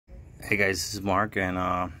Hey guys, this is Mark,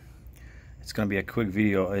 and it's gonna be a quick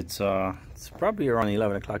video. It's probably around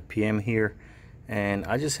 11 o'clock p.m. here, and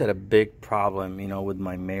I just had a big problem, with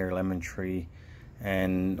my Meyer lemon tree.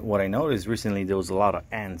 And what I noticed recently, there was a lot of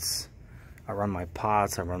ants around my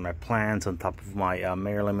pots, around my plants, on top of my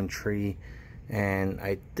Meyer lemon tree, and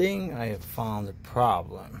I think I have found a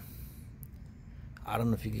problem. I don't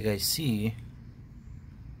know if you guys see,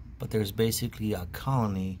 but there's basically a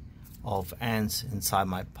colony of ants inside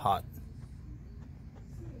my pot.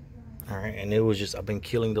 All right, and it was just, I've been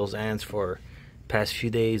killing those ants for past few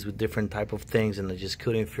days with different type of things, and I just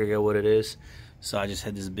couldn't figure out what it is. So I just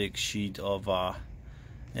had this big sheet of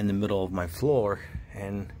in the middle of my floor,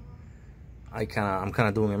 and I'm kind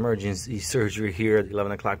of doing emergency surgery here at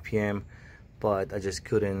 11 o'clock p.m. but I just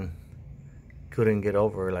couldn't get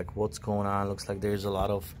over like what's going on. Looks like there's a lot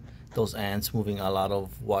of those ants moving a lot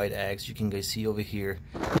of white eggs, you can guys see over here,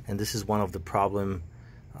 and this is one of the problem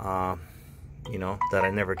that I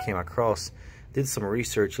never came across. Did some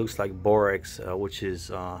research. Looks like borax, which is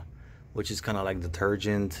kind of like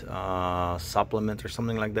detergent supplement or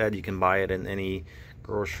something like that. You can buy it in any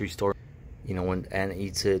grocery store. When ant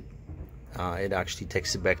eats it, it actually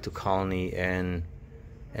takes it back to colony and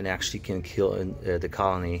actually can kill the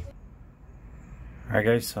colony. Alright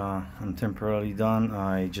guys, I'm temporarily done.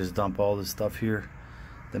 I just dumped all this stuff here.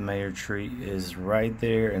 The Meyer tree is right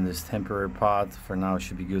there in this temporary pot. For now, it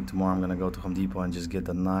should be good. Tomorrow I'm gonna go to Home Depot and just get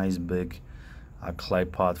a nice big clay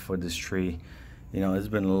pot for this tree. It's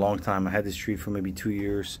been a long time. I had this tree for maybe 2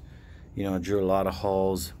 years. I drew a lot of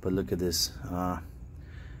holes, but look at this.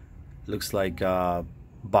 Looks like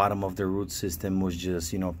bottom of the root system was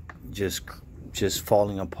just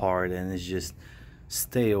falling apart, and it's just,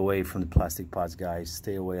 stay away from the plastic pots, guys.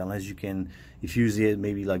 Stay away, unless you can, if you use it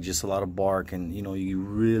maybe like just a lot of bark, and you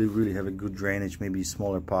really have a good drainage, maybe a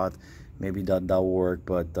smaller pot, maybe that'll work.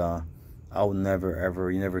 But I would never ever,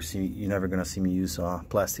 you're never gonna see me use a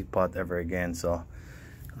plastic pot ever again. So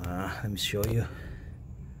let me show you.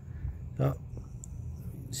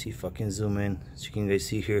 See if I can zoom in, so you can guys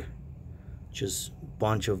see here, just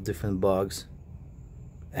bunch of different bugs,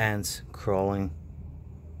 ants crawling.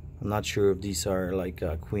 I'm not sure if these are like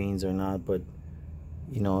queens or not, but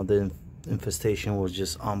the infestation was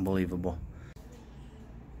just unbelievable.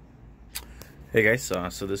 Hey guys,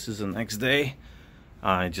 so this is the next day.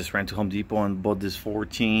 I just ran to Home Depot and bought this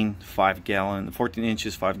 14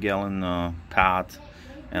 inches 5-gallon pot,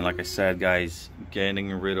 and like I said, guys,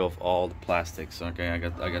 getting rid of all the plastics. Okay, I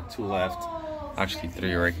got 2 left, actually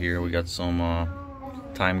 3 right here. We got some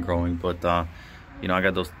thyme growing, but I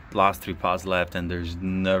got those last 3 pots left, and there's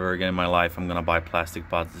never again in my life I'm gonna buy plastic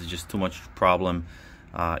pots. It's just too much problem,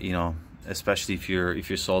 especially if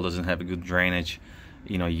your soil doesn't have a good drainage.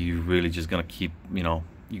 You really just gonna keep, you're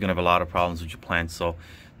gonna have a lot of problems with your plants. So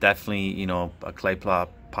definitely, a clay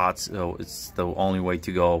pots, it's the only way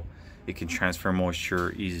to go. It can transfer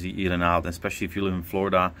moisture easy in and out, especially if you live in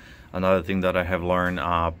Florida. Another thing that I have learned,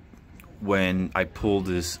 when I pulled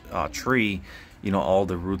this tree, all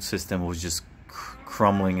the root system was just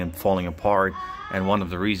crumbling and falling apart, and one of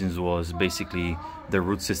the reasons was basically the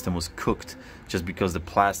root system was cooked, just because the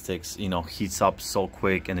plastics heats up so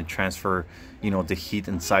quick, and it transfer the heat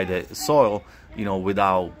inside the soil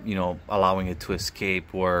without allowing it to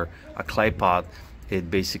escape. Where a clay pot, it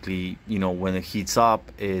basically when it heats up,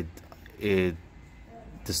 the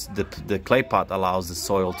clay pot allows the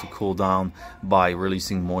soil to cool down by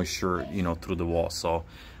releasing moisture through the wall. So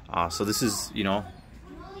this is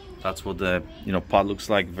that's what the pot looks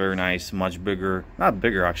like. Very nice, much bigger, not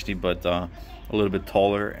bigger actually, but a little bit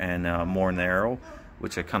taller and more narrow,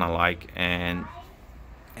 which I kind of like. And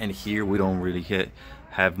here we don't really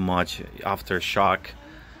have much aftershock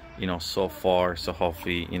so far. So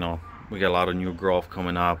hopefully we got a lot of new growth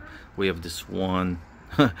coming up. We have this one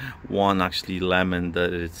actually lemon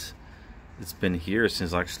that it's been here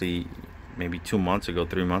since actually maybe 2 months ago,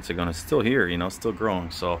 3 months ago, and it's still here, still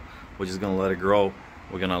growing. So we're just gonna let it grow.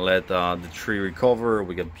 We're gonna let the tree recover.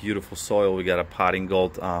 We got beautiful soil. We got a potting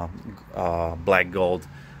gold, black gold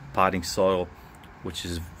potting soil, which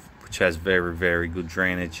has very good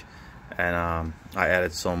drainage. And I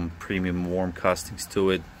added some premium worm castings to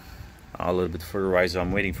it, a little bit fertilizer.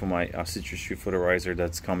 I'm waiting for my citrus tree fertilizer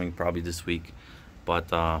that's coming probably this week.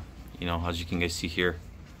 But as you can guys see here,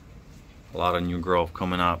 a lot of new growth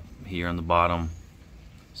coming up here on the bottom.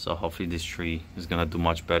 So hopefully this tree is gonna do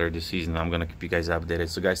much better this season. I'm gonna keep you guys updated.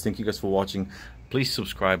 So guys, thank you guys for watching. Please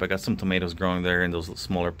subscribe. I got some tomatoes growing there in those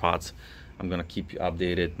smaller pots. I'm gonna keep you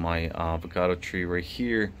updated. My avocado tree right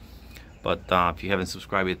here. But if you haven't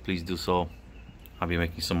subscribed yet, please do so. I'll be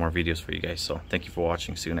making some more videos for you guys. So thank you for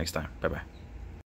watching. See you next time. Bye bye.